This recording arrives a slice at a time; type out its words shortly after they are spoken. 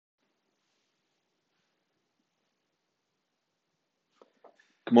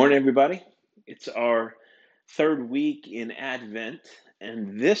Good morning, everybody. It's our third week in Advent,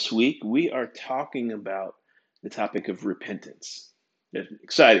 and this week we are talking about the topic of repentance. It's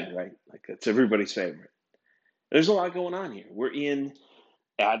exciting, right? Like that's everybody's favorite. There's a lot going on here. We're in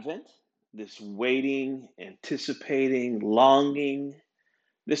Advent, this waiting, anticipating, longing.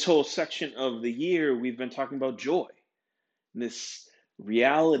 This whole section of the year, we've been talking about joy, this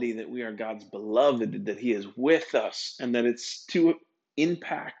reality that we are God's beloved, that He is with us, and that it's to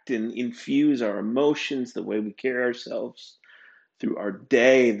impact and infuse our emotions, the way we carry ourselves through our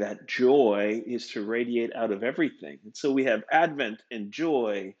day. That joy is to radiate out of everything. And so we have Advent and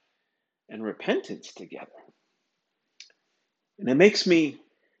joy and repentance together. And it makes me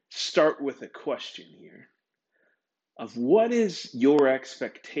start with a question here of what is your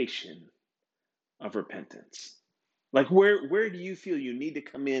expectation of repentance? Like where do you feel you need to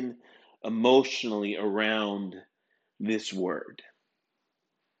come in emotionally around this word?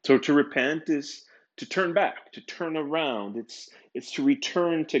 So to repent is to turn back, to turn around. It's to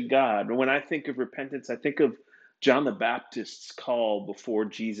return to God. And when I think of repentance, I think of John the Baptist's call before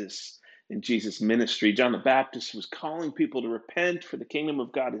Jesus in Jesus' ministry. John the Baptist was calling people to repent, for the kingdom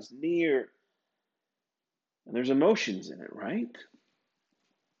of God is near. And there's emotions in it, right?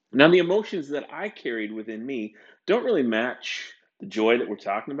 Now, the emotions that I carried within me don't really match the joy that we're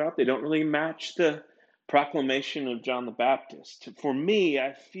talking about. They don't really match the proclamation of John the Baptist. For me,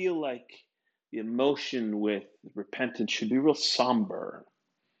 I feel like the emotion with repentance should be real somber.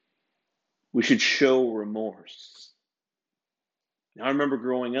 We should show remorse. Now, I remember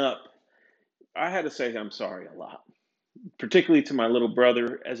growing up, I had to say I'm sorry a lot, particularly to my little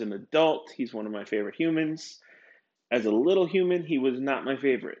brother. As an adult, he's one of my favorite humans. As a little human, he was not my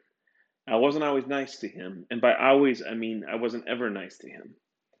favorite. I wasn't always nice to him. And by always, I mean I wasn't ever nice to him.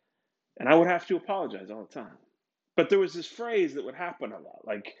 And I would have to apologize all the time. But there was this phrase that would happen a lot,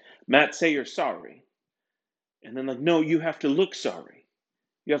 like, Matt, say you're sorry. And then, like, no, you have to look sorry.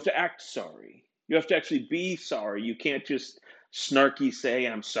 You have to act sorry. You have to actually be sorry. You can't just snarky say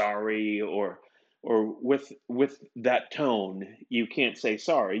I'm sorry, or with that tone, you can't say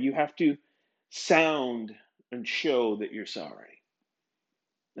sorry. You have to sound and show that you're sorry.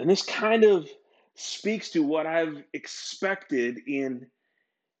 And this kind of speaks to what I've expected in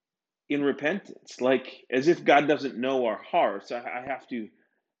repentance. Like as if God doesn't know our hearts, I have to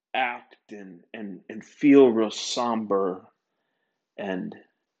act and feel real somber and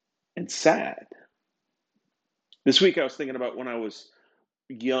and sad. This week I was thinking about when I was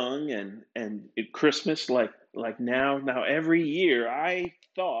young and at Christmas, like now every year I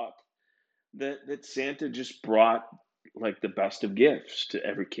thought that Santa just brought like the best of gifts to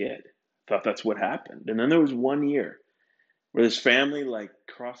every kid. Thought that's what happened. And then there was one year where this family, like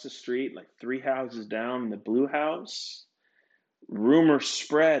across the street, like three houses down in the blue house, rumor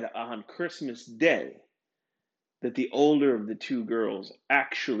spread on Christmas Day that the older of the two girls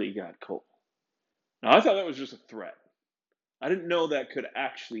actually got coal. Now, I thought that was just a threat. I didn't know that could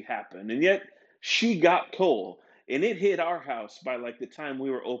actually happen. And yet, she got coal, and it hit our house by like the time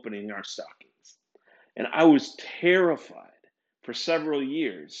we were opening our stockings. And I was terrified for several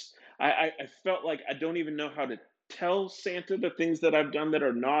years. I felt like I don't even know how to tell Santa the things that I've done that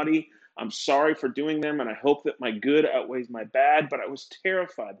are naughty. I'm sorry for doing them, and I hope that my good outweighs my bad, but I was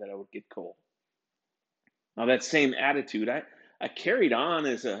terrified that I would get cold. Now, that same attitude, I carried on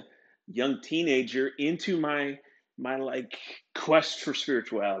as a young teenager into my like quest for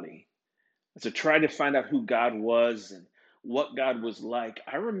spirituality. As I tried to find out who God was and what God was like,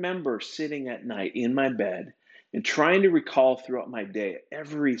 I remember sitting at night in my bed and trying to recall throughout my day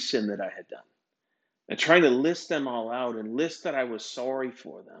every sin that I had done and trying to list them all out and list that I was sorry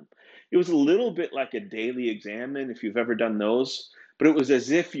for them. It was a little bit like a daily examine, if you've ever done those, but it was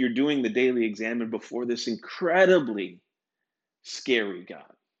as if you're doing the daily examine before this incredibly scary God.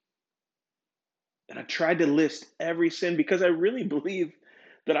 And I tried to list every sin because I really believe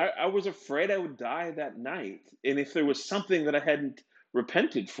that I was afraid I would die that night. And if there was something that I hadn't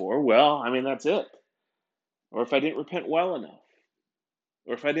repented for, well, I mean, that's it. Or if I didn't repent well enough,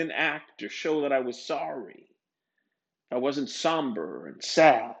 or if I didn't act or show that I was sorry, if I wasn't somber and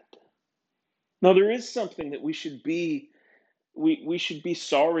sad. Now, there is something that we should be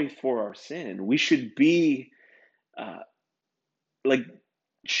sorry for our sin. We should be uh, like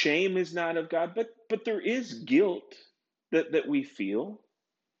shame is not of God, but there is guilt that we feel.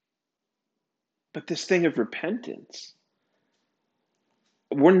 But this thing of repentance,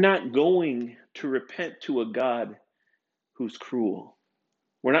 we're not going to repent to a God who's cruel.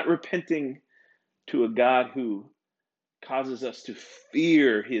 We're not repenting to a God who causes us to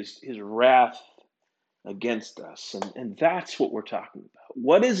fear his wrath against us. And that's what we're talking about.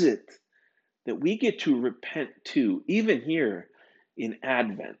 What is it that we get to repent to, even here in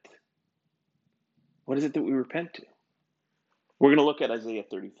Advent? What is it that we repent to? We're going to look at Isaiah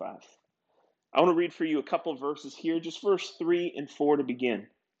 35. I want to read for you a couple of verses here, just verse 3 and 4 to begin.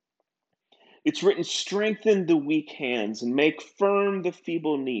 It's written, strengthen the weak hands and make firm the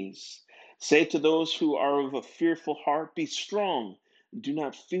feeble knees. Say to those who are of a fearful heart, be strong, do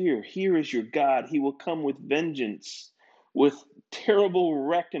not fear. Here is your God. He will come with vengeance, with terrible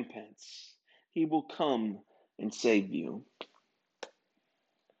recompense. He will come and save you.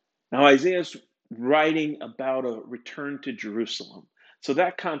 Now, Isaiah's writing about a return to Jerusalem. So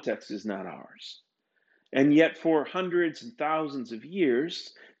that context is not ours. And yet, for hundreds and thousands of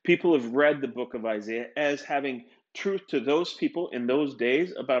years, people have read the book of Isaiah as having truth to those people in those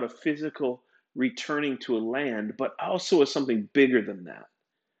days about a physical returning to a land, but also as something bigger than that.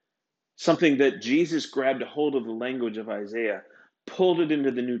 Something that Jesus grabbed a hold of the language of Isaiah, pulled it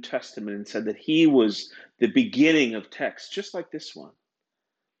into the New Testament, and said that he was the beginning of text, just like this one.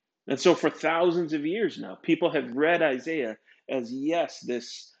 And so, for thousands of years now, people have read Isaiah as, yes,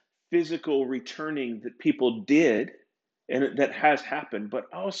 this physical returning that people did and that has happened, but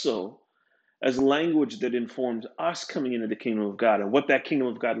also as language that informs us coming into the kingdom of God and what that kingdom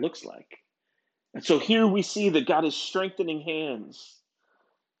of God looks like. And so, here we see that God is strengthening hands,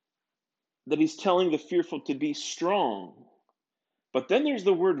 that he's telling the fearful to be strong. But then there's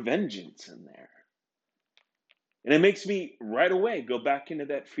the word vengeance in there. And it makes me right away go back into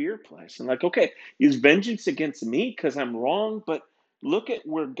that fear place. And like, okay, is vengeance against me because I'm wrong? But look at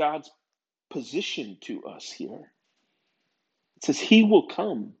where God's positioned to us here. It says he will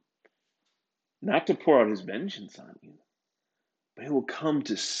come, not to pour out his vengeance on you, but he will come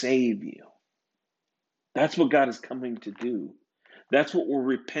to save you. That's what God is coming to do. That's what we're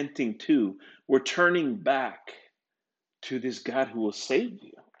repenting to. We're turning back to this God who will save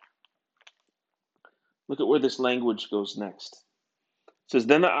you. Look at where this language goes next. It says,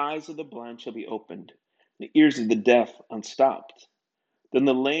 then the eyes of the blind shall be opened, the ears of the deaf unstopped. Then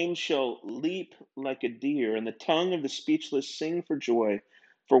the lame shall leap like a deer, and the tongue of the speechless sing for joy.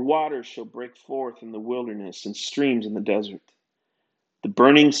 For waters shall break forth in the wilderness, and streams in the desert. The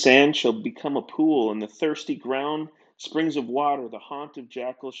burning sand shall become a pool, and the thirsty ground springs of water. The haunt of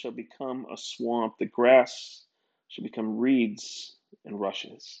jackals shall become a swamp. The grass shall become reeds and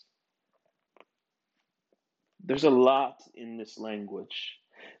rushes. There's a lot in this language.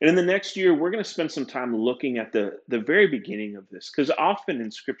 And in the next year, we're going to spend some time looking at the very beginning of this, because often in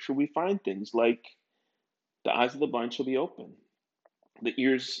Scripture we find things like the eyes of the blind shall be open, the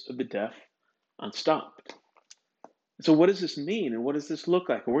ears of the deaf unstopped. So, what does this mean, and what does this look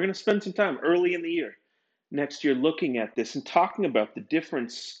like? And we're going to spend some time early in the year, next year, looking at this and talking about the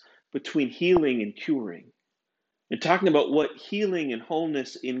difference between healing and curing, and talking about what healing and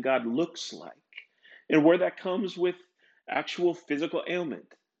wholeness in God looks like, and where that comes with actual physical ailment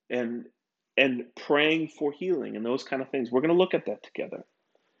and praying for healing and those kind of things. We're going to look at that together.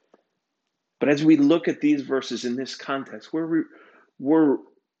 But as we look at these verses in this context, we're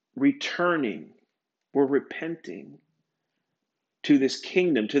returning, we're repenting to this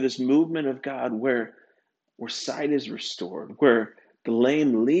kingdom, to this movement of God where sight is restored, where the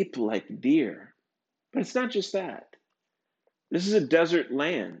lame leap like deer. But it's not just that. This is a desert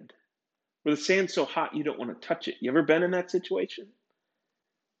land where the sand's so hot you don't want to touch it. You ever been in that situation?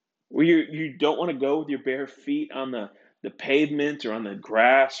 Where you don't want to go with your bare feet on the pavement or on the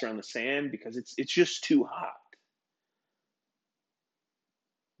grass or on the sand because it's just too hot.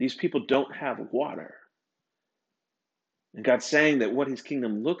 These people don't have water. And God's saying that what his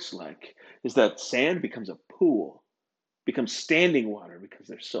kingdom looks like is that sand becomes a pool, becomes standing water because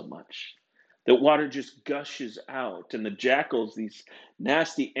there's so much. That water just gushes out. And the jackals, these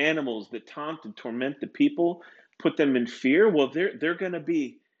nasty animals that taunt and torment the people, put them in fear. Well, they're going to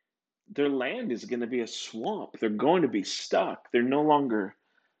be, their land is going to be a swamp. They're going to be stuck. They're no longer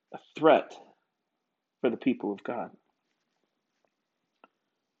a threat for the people of God.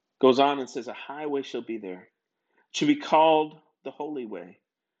 Goes on and says, a highway shall be there. It shall be called the holy way.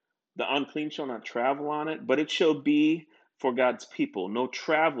 The unclean shall not travel on it, but it shall be for God's people. No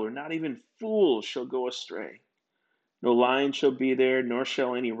traveler, not even fool, shall go astray. No lion shall be there, nor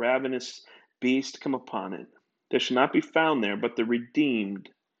shall any ravenous beast come upon it. There shall not be found there, but the redeemed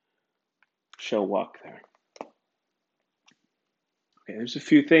shall walk there. Okay, there's a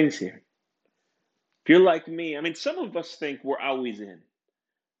few things here. If you're like me, I mean, some of us think we're always in.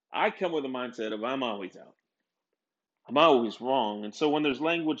 I come with a mindset of I'm always out. I'm always wrong. And so when there's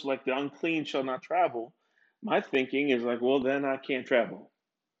language like the unclean shall not travel, my thinking is like, well, then I can't travel.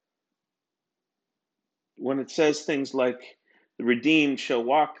 when it says things like the redeemed shall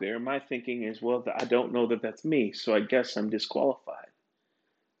walk there, my thinking is, well, I don't know that that's me, so I guess I'm disqualified.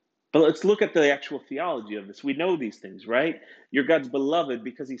 But let's look at the actual theology of this. We know these things, right? You're God's beloved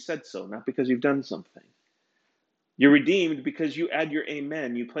because he said so, not because you've done something. You're redeemed because you add your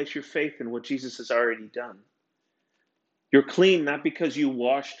amen. You place your faith in what Jesus has already done. You're clean not because you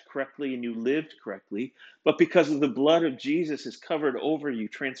washed correctly and you lived correctly, but because of the blood of Jesus has covered over you,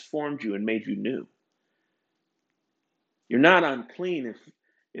 transformed you, and made you new. You're not unclean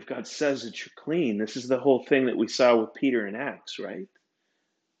if God says that you're clean. This is the whole thing that we saw with Peter in Acts, right?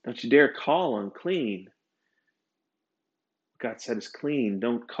 Don't you dare call unclean what God said is clean.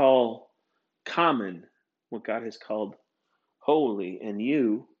 Don't call common what God has called holy. And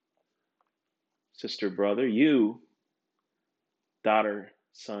you, sister, brother, you, daughter,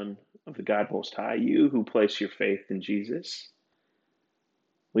 son of the God Most High, you who place your faith in Jesus,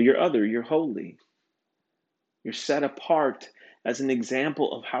 well, you're other, you're holy. You're set apart as an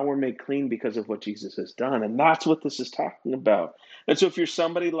example of how we're made clean because of what Jesus has done. And that's what this is talking about. And so if you're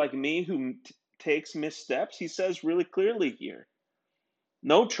somebody like me who takes missteps, he says really clearly here,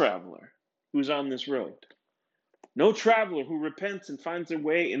 no traveler who's on this road, no traveler who repents and finds their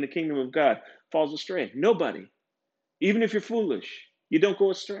way in the kingdom of God falls astray. Nobody. Even if you're foolish, you don't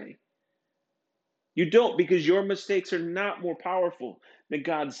go astray. You don't, because your mistakes are not more powerful than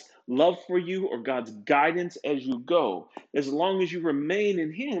God's love for you or God's guidance as you go. As long as you remain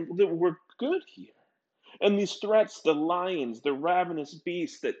in him, then we're good here. And these threats, the lions, the ravenous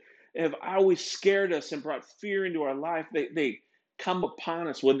beasts that have always scared us and brought fear into our life, they come upon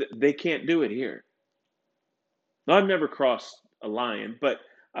us. Well, they can't do it here. Now, I've never crossed a lion, but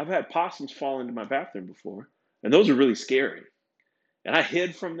I've had possums fall into my bathroom before, and those are really scary. And I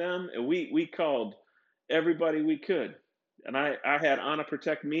hid from them, and we called everybody we could. And I had Anna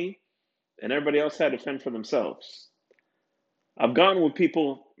protect me, and everybody else had to fend for themselves. I've gone with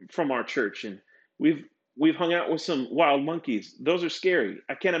people from our church, and we've hung out with some wild monkeys. Those are scary.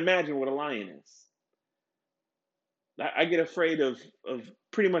 I can't imagine what a lion is. I get afraid of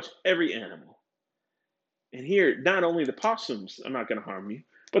pretty much every animal. And here, not only the possums are not going to harm me,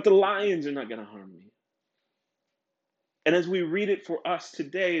 but the lions are not going to harm me. And as we read it for us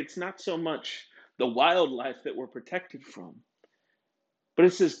today, it's not so much the wildlife that we're protected from, but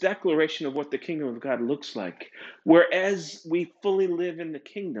it's this declaration of what the kingdom of God looks like. Whereas we fully live in the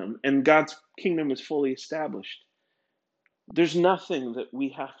kingdom and God's kingdom is fully established, there's nothing that we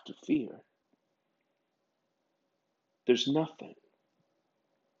have to fear. There's nothing.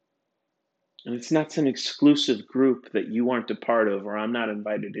 And it's not some exclusive group that you aren't a part of or I'm not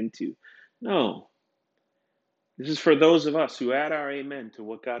invited into. No. This is for those of us who add our amen to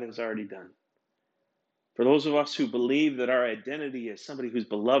what God has already done. For those of us who believe that our identity as somebody who's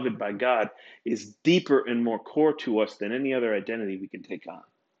beloved by God is deeper and more core to us than any other identity we can take on.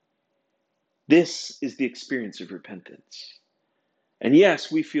 This is the experience of repentance. And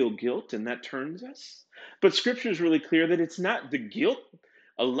yes, we feel guilt and that turns us. But scripture is really clear that it's not the guilt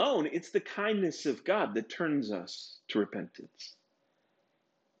alone, it's the kindness of God that turns us to repentance.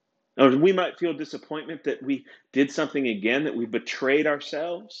 Now, we might feel disappointment that we did something again, that we betrayed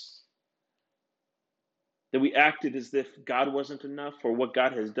ourselves, that we acted as if God wasn't enough or what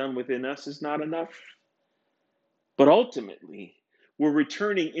God has done within us is not enough. But ultimately, we're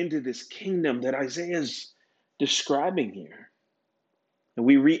returning into this kingdom that Isaiah is describing here. And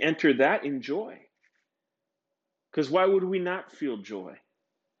we re-enter that in joy. Because why would we not feel joy?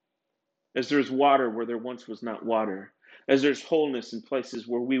 As there's water where there once was not water. As there's wholeness in places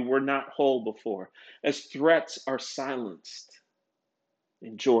where we were not whole before. As threats are silenced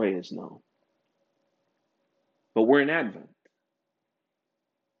and joy is known. But we're in Advent.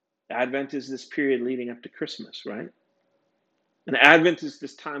 Advent is this period leading up to Christmas, right? And Advent is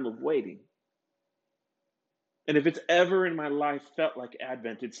this time of waiting. And if it's ever in my life felt like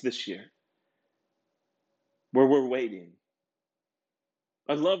Advent, it's this year, where we're waiting.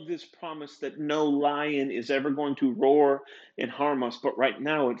 I love this promise that no lion is ever going to roar and harm us, but right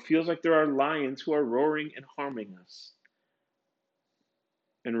now it feels like there are lions who are roaring and harming us.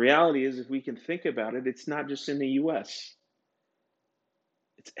 And reality is, if we can think about it, it's not just in the US.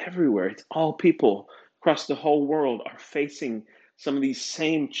 It's everywhere. It's all people across the whole world are facing some of these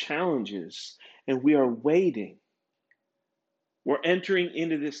same challenges, and we are waiting. We're entering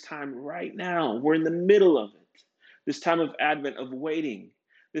into this time right now. We're in the middle of it. This time of Advent, of waiting.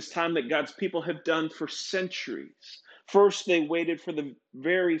 This time that God's people have done for centuries. First, they waited for the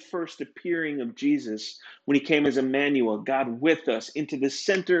very first appearing of Jesus when he came as Emmanuel, God with us, into the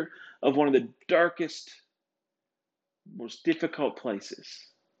center of one of the darkest, most difficult places.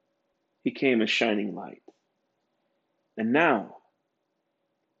 He came as shining light. And now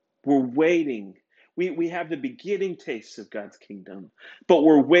we're waiting. We have the beginning tastes of God's kingdom, but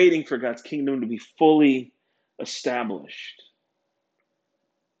we're waiting for God's kingdom to be fully established.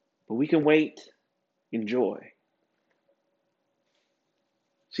 But we can wait in joy.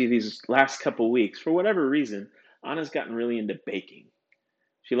 See, these last couple weeks, for whatever reason, Anna's gotten really into baking.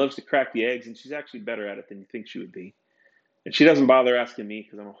 She loves to crack the eggs, and she's actually better at it than you think she would be. And she doesn't bother asking me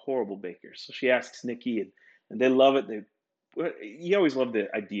because I'm a horrible baker. So she asks Nikki, and they love it. You always love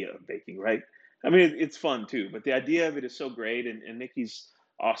the idea of baking, right? I mean, it's fun too, but the idea of it is so great. And Nikki's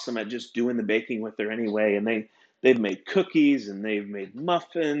awesome at just doing the baking with her anyway. And they've made cookies, and they've made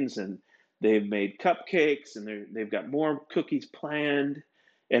muffins, and they've made cupcakes, and they've got more cookies planned.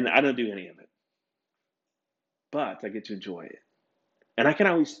 And I don't do any of it, but I get to enjoy it. And I can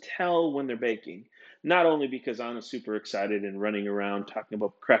always tell when they're baking, not only because Anna's super excited and running around talking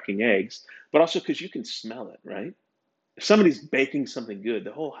about cracking eggs, but also because you can smell it, right? If somebody's baking something good,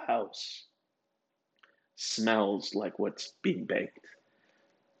 the whole house smells like what's being baked.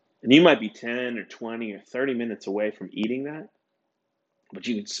 And you might be 10 or 20 or 30 minutes away from eating that, but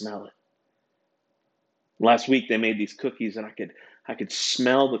you can smell it. Last week they made these cookies, and I could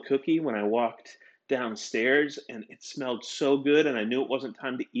smell the cookie when I walked downstairs, and it smelled so good, and I knew it wasn't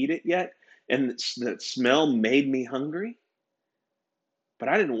time to eat it yet, and that smell made me hungry. But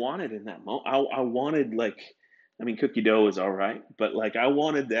I didn't want it in that moment. I wanted, like, I mean, cookie dough is all right, but like I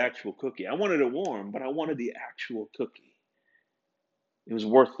wanted the actual cookie. I wanted it warm, but I wanted the actual cookie. It was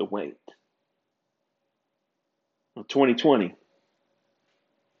worth the wait. Well, 2020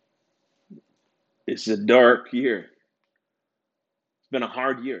 is a dark year. It's been a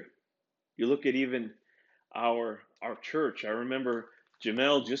hard year. You look at even our church. I remember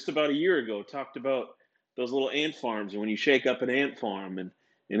Jamel just about a year ago talked about those little ant farms, and when you shake up an ant farm and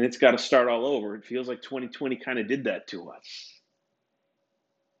it's got to start all over. It feels like 2020 kind of did that to us.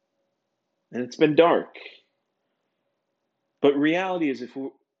 And it's been dark. But reality is,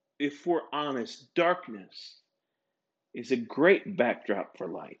 if we're honest, darkness is a great backdrop for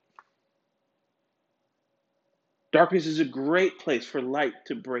light. Darkness is a great place for light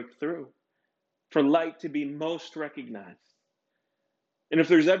to break through, for light to be most recognized. And if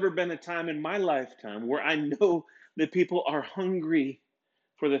there's ever been a time in my lifetime where I know that people are hungry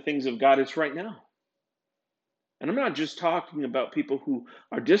for the things of God, it's right now. And I'm not just talking about people who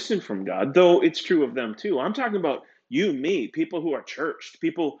are distant from God, though it's true of them too. I'm talking about you and me, people who are churched,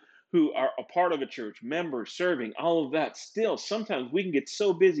 people who are a part of a church, members, serving, all of that. Still, sometimes we can get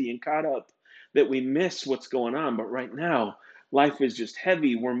so busy and caught up that we miss what's going on. But right now, life is just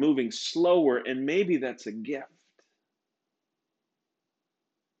heavy. We're moving slower, and maybe that's a gift.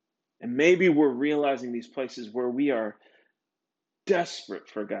 And maybe we're realizing these places where we are desperate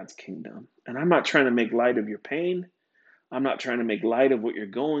for God's kingdom. And I'm not trying to make light of your pain. I'm not trying to make light of what you're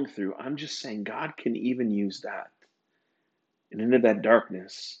going through. I'm just saying God can even use that. And into that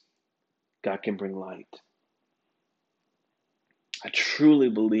darkness, God can bring light. I truly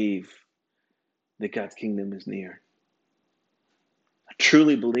believe that God's kingdom is near. I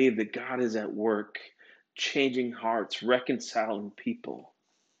truly believe that God is at work, changing hearts, reconciling people.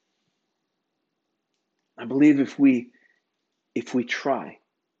 I believe if we try,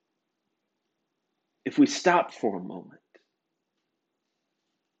 if we stop for a moment,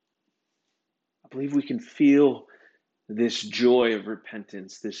 I believe we can feel this joy of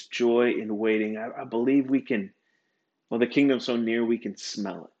repentance, this joy in waiting. I believe we can, well, the kingdom's so near, we can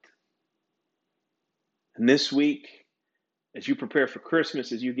smell it. And this week, as you prepare for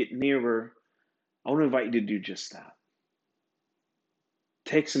Christmas, as you get nearer, I want to invite you to do just that.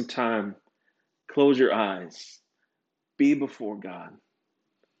 Take some time, close your eyes, be before God,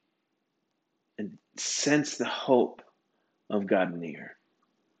 and sense the hope of God near.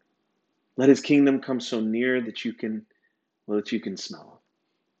 Let his kingdom come so near that you can, well, that you can smell it.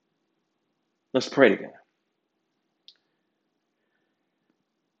 Let's pray together.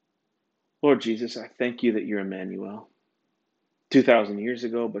 Lord Jesus, I thank you that you're Emmanuel, 2,000 years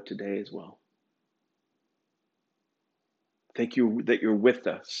ago, but today as well. Thank you that you're with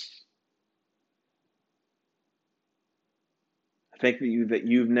us. Thank you that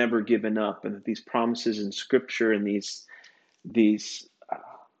you've never given up, and that these promises in Scripture and these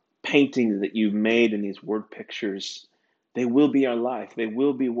paintings that you've made and these word pictures, they will be our life. They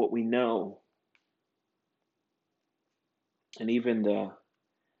will be what we know. And even the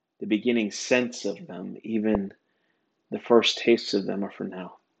beginning sense of them, even the first tastes of them are for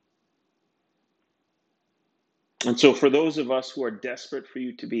now. And so for those of us who are desperate for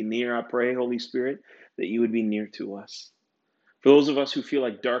you to be near, I pray, Holy Spirit, that you would be near to us. For those of us who feel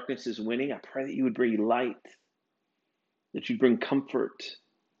like darkness is winning, I pray that you would bring light, that you'd bring comfort,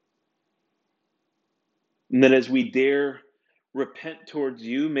 and that as we dare repent towards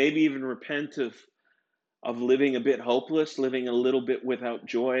you, maybe even repent of living a bit hopeless, living a little bit without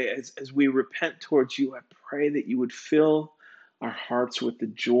joy, as we repent towards you, I pray that you would fill our hearts with the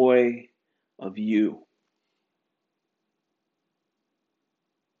joy of you,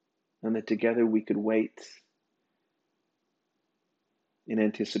 and that together we could wait in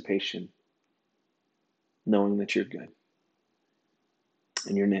anticipation, knowing that you're good.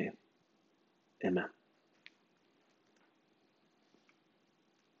 In your name, amen.